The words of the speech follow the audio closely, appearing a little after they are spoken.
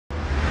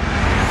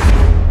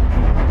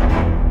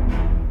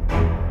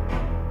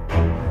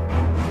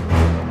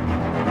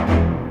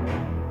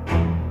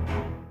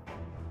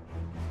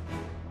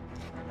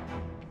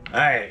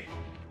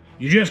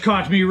You just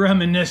caught me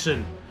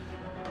reminiscing.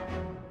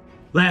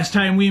 Last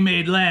time we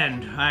made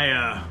land,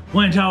 I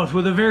went out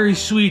with a very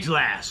sweet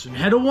lass and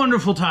had a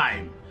wonderful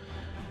time.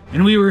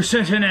 And we were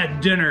sitting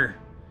at dinner,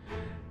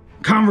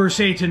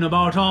 conversating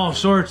about all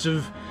sorts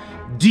of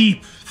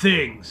deep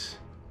things.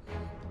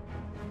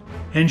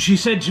 And she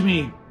said to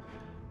me,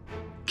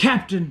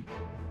 "Captain,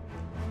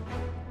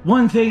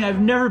 one thing I've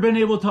never been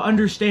able to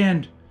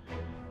understand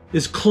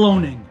is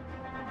cloning."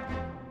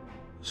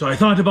 So I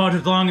thought about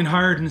it long and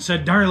hard and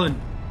said,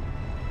 "Darling,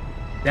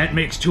 that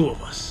makes two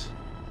of us."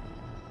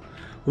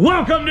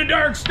 Welcome to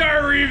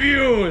Darkstar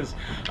Reviews!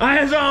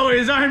 As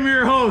always, I'm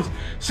your host,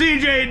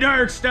 CJ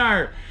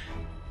Darkstar.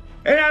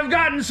 And I've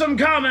gotten some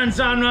comments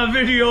on a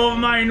video of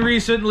mine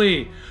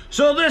recently.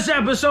 So this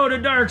episode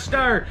of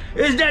Darkstar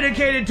is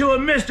dedicated to a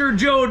Mr.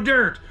 Joe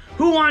Dirt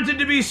who wanted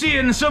to be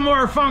seeing some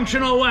more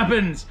functional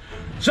weapons.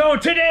 So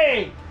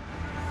today,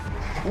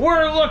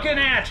 we're looking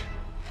at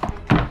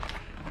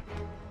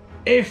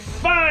a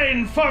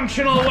fine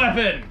functional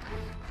weapon.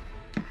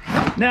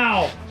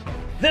 Now,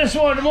 this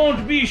one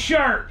won't be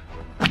sharp,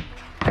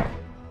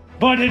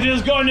 but it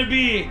is going to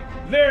be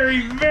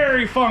very,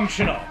 very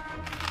functional.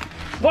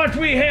 What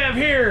we have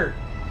here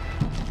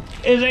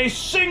is a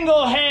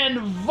single-hand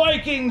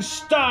Viking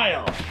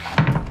style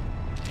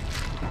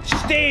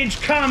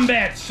stage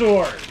combat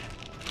sword.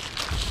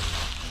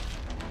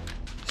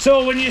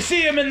 So when you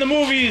see them in the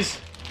movies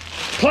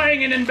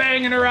clanging and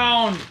banging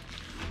around,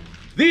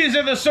 these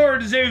are the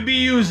swords they'd be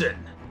using.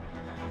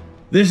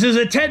 This is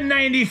a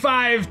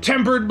 1095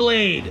 tempered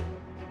blade,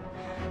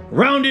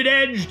 rounded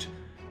edged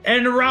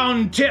and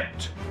round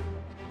tipped.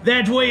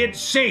 That way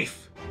it's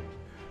safe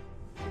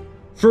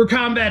for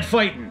combat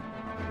fighting.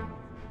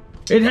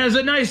 It has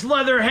a nice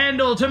leather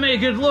handle to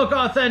make it look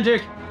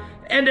authentic,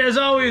 and as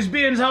always,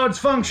 being how it's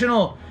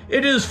functional,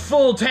 it is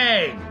full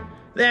tang.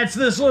 That's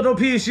this little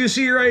piece you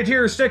see right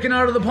here sticking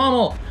out of the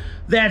pommel.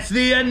 That's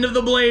the end of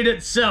the blade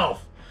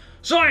itself.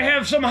 So I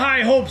have some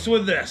high hopes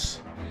with this.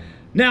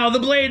 Now, the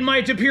blade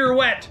might appear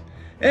wet,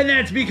 and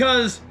that's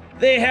because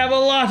they have a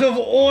lot of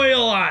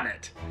oil on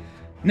it.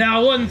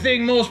 Now, one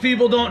thing most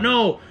people don't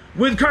know,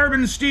 with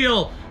carbon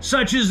steel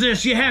such as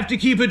this, you have to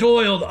keep it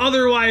oiled,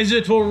 otherwise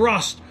it will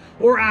rust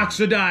or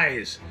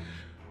oxidize.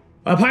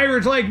 A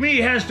pirate like me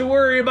has to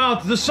worry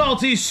about the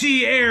salty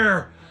sea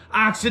air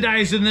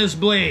oxidizing this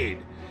blade.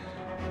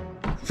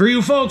 For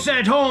you folks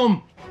at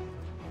home,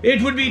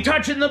 it would be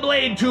touching the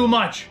blade too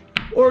much,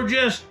 or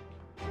just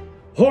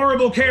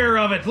horrible care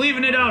of it,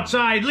 leaving it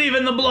outside,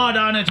 leaving the blood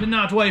on it and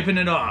not wiping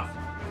it off.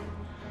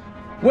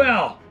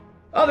 Well,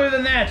 other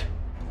than that,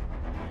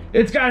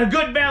 it's got a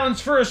good balance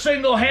for a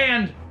single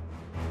hand,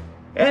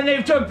 and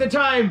they've took the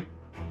time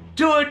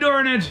to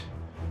adorn it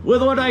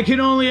with what I can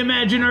only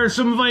imagine are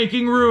some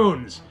Viking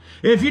runes.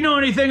 If you know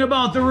anything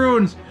about the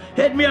runes,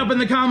 hit me up in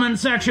the comment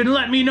section,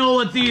 let me know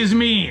what these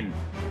mean.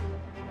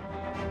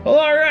 Well,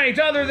 alright,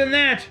 other than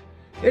that,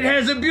 it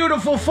has a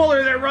beautiful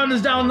fuller that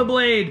runs down the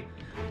blade.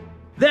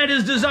 That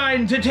is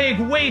designed to take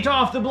weight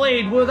off the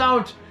blade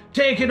without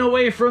taking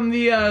away from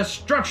the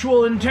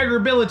structural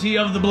integrability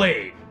of the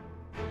blade.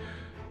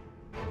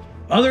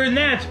 Other than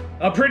that,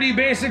 a pretty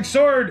basic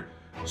sword,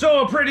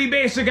 so a pretty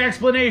basic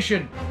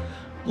explanation.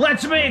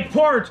 Let's make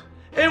port,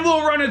 and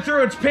we'll run it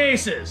through its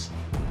paces.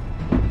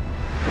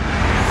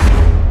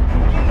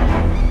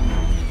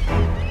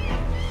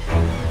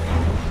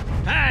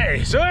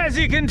 Hi, so as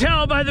you can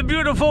tell by the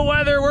beautiful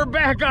weather, we're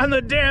back on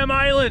the damn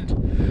island.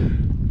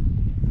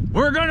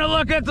 We're gonna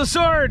look at the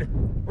sword,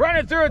 run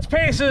it through its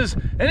paces,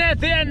 and at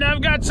the end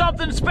I've got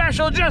something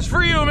special just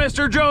for you,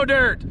 Mr. Joe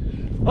Dirt.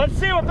 Let's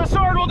see what the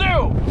sword will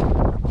do.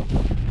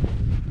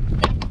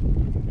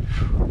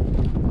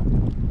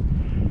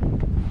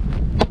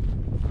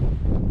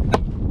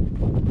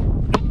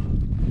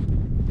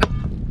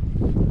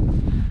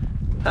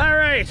 All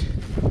right,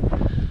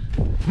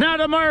 now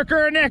to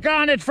marker a neck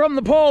on it from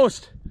the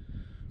post.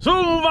 So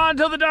we'll move on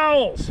to the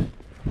dowels.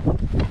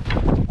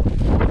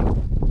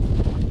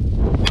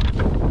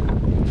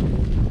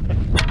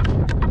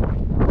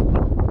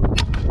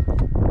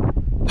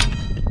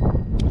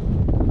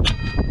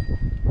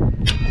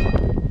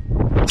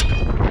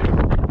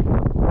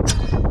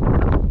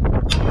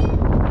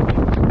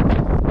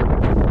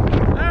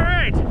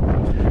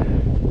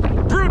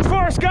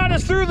 Got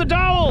us through the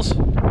dowels.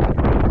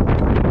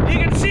 You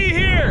can see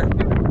here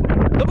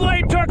the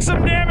blade took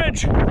some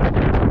damage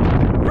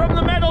from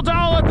the metal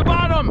dowel at the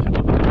bottom,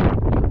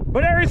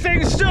 but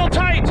everything's still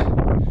tight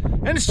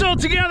and still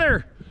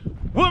together.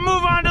 We'll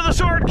move on to the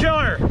sword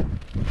killer.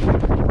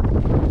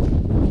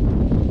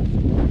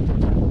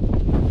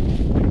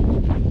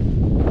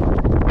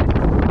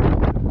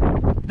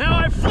 Now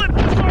I flipped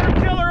the sword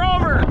killer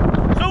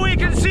over so we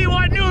can see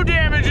what new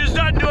damage is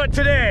done to it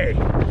today.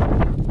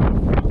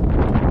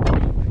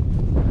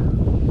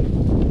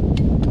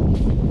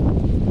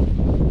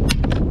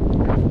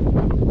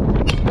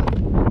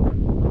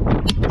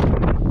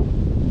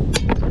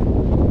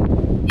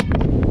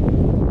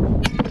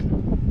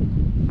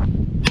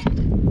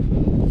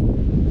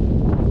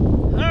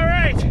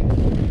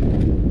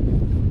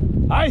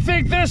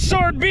 this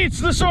sword beats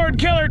the sword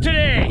killer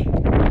today.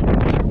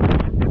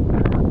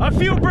 A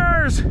few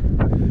burrs,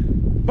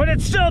 but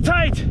it's still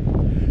tight,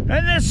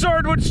 and this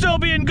sword would still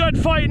be in good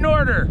fighting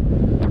order.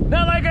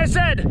 Now, like I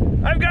said,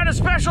 I've got a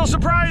special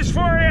surprise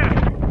for you.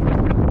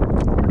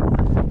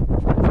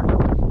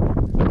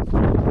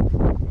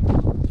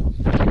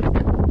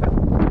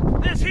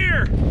 This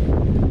here,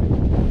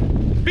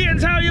 being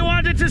how you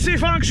want it to see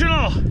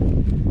functional,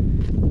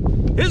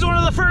 is one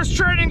of the first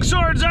training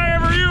swords I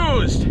ever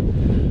used.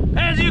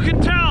 As you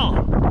can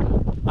tell,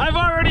 I've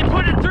already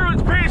put it through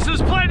its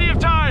paces plenty of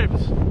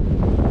times.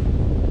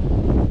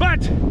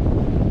 But,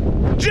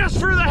 just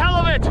for the hell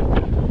of it,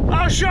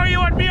 I'll show you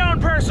what my own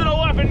personal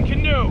weapon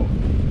can do.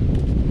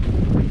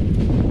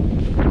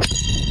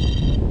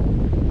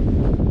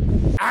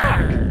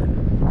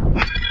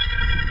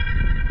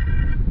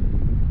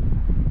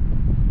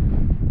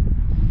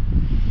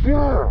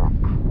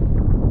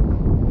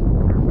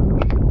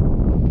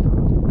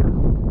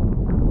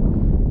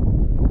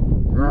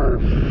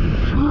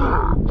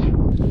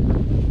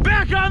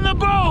 Back on the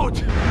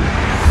boat!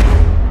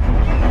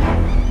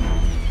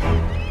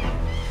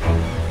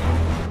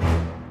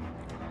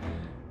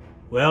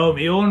 Well,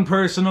 my own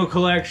personal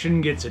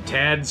collection gets a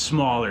tad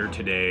smaller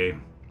today.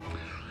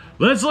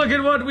 Let's look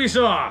at what we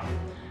saw.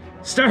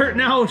 Starting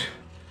out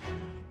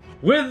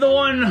with the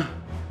one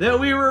that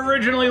we were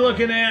originally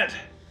looking at.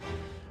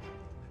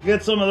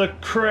 Get some of the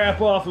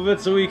crap off of it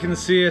so we can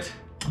see it.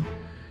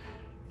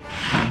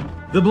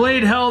 The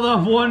blade held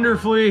up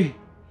wonderfully.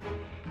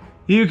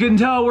 You can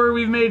tell where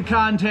we've made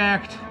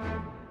contact.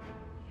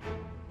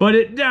 But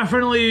it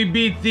definitely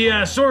beat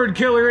the sword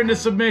killer into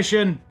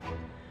submission.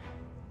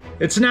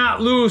 It's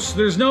not loose,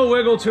 there's no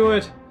wiggle to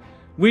it.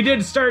 We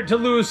did start to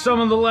lose some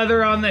of the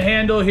leather on the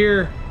handle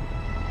here.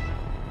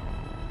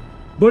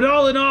 But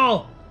all in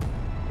all,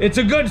 it's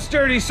a good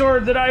sturdy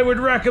sword that I would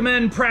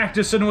recommend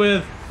practicing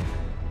with.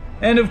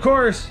 And of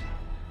course,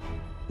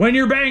 when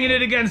you're banging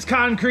it against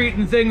concrete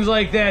and things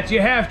like that,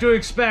 you have to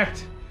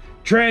expect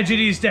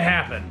tragedies to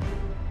happen.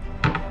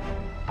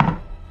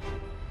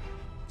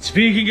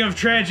 Speaking of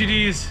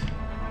tragedies,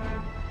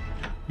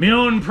 my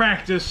own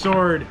practice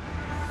sword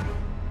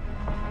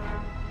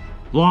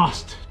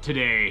lost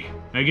today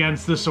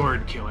against the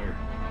sword killer.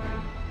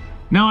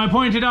 Now, I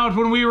pointed out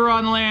when we were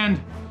on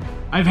land,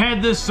 I've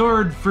had this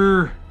sword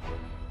for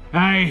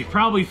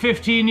probably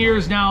 15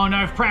 years now, and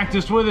I've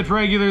practiced with it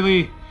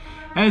regularly,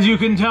 as you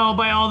can tell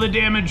by all the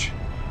damage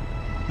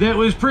that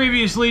was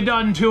previously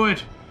done to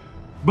it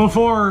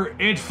before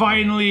it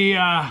finally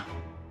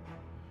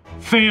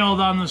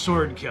failed on the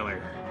sword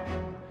killer.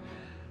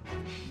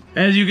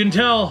 As you can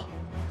tell,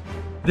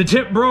 the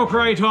tip broke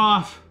right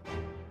off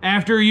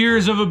after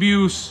years of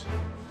abuse,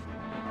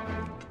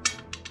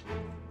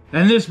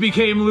 and this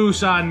became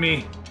loose on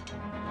me.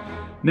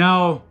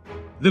 Now,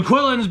 the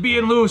quillins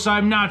being loose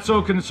I'm not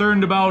so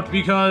concerned about,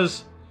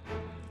 because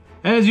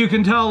as you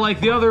can tell,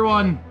 like the other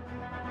one,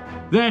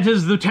 that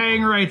is the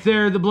tang right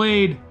there, the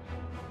blade,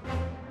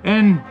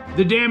 and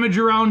the damage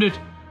around it.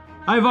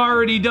 I've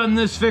already done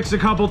this fix a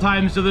couple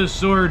times to this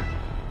sword.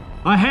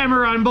 A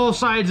hammer on both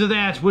sides of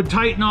that would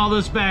tighten all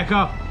this back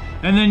up,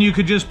 and then you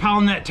could just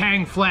pound that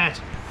tang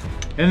flat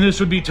and this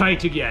would be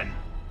tight again.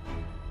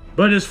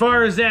 But as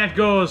far as that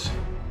goes,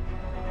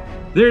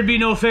 there'd be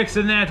no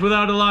fixing that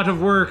without a lot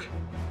of work.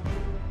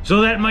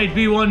 So that might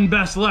be one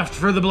best left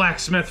for the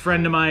blacksmith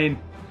friend of mine.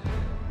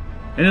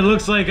 And it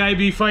looks like I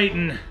be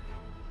fighting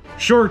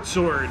short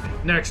sword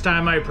next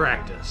time I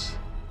practice.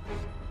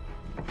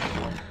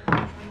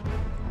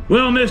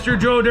 Well, Mr.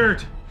 Joe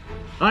Dirt,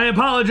 I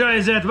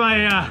apologize that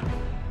my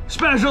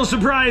special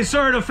surprise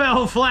sort of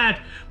fell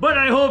flat, but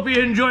I hope you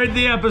enjoyed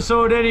the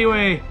episode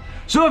anyway.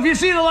 So if you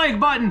see the like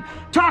button,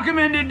 talk him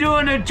into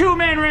doing a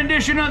two-man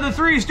rendition of the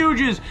Three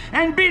Stooges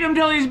and beat him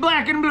till he's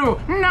black and blue.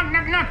 Knock,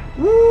 knock, knock.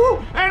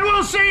 Woo! And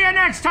we'll see you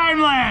next time,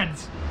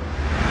 lads.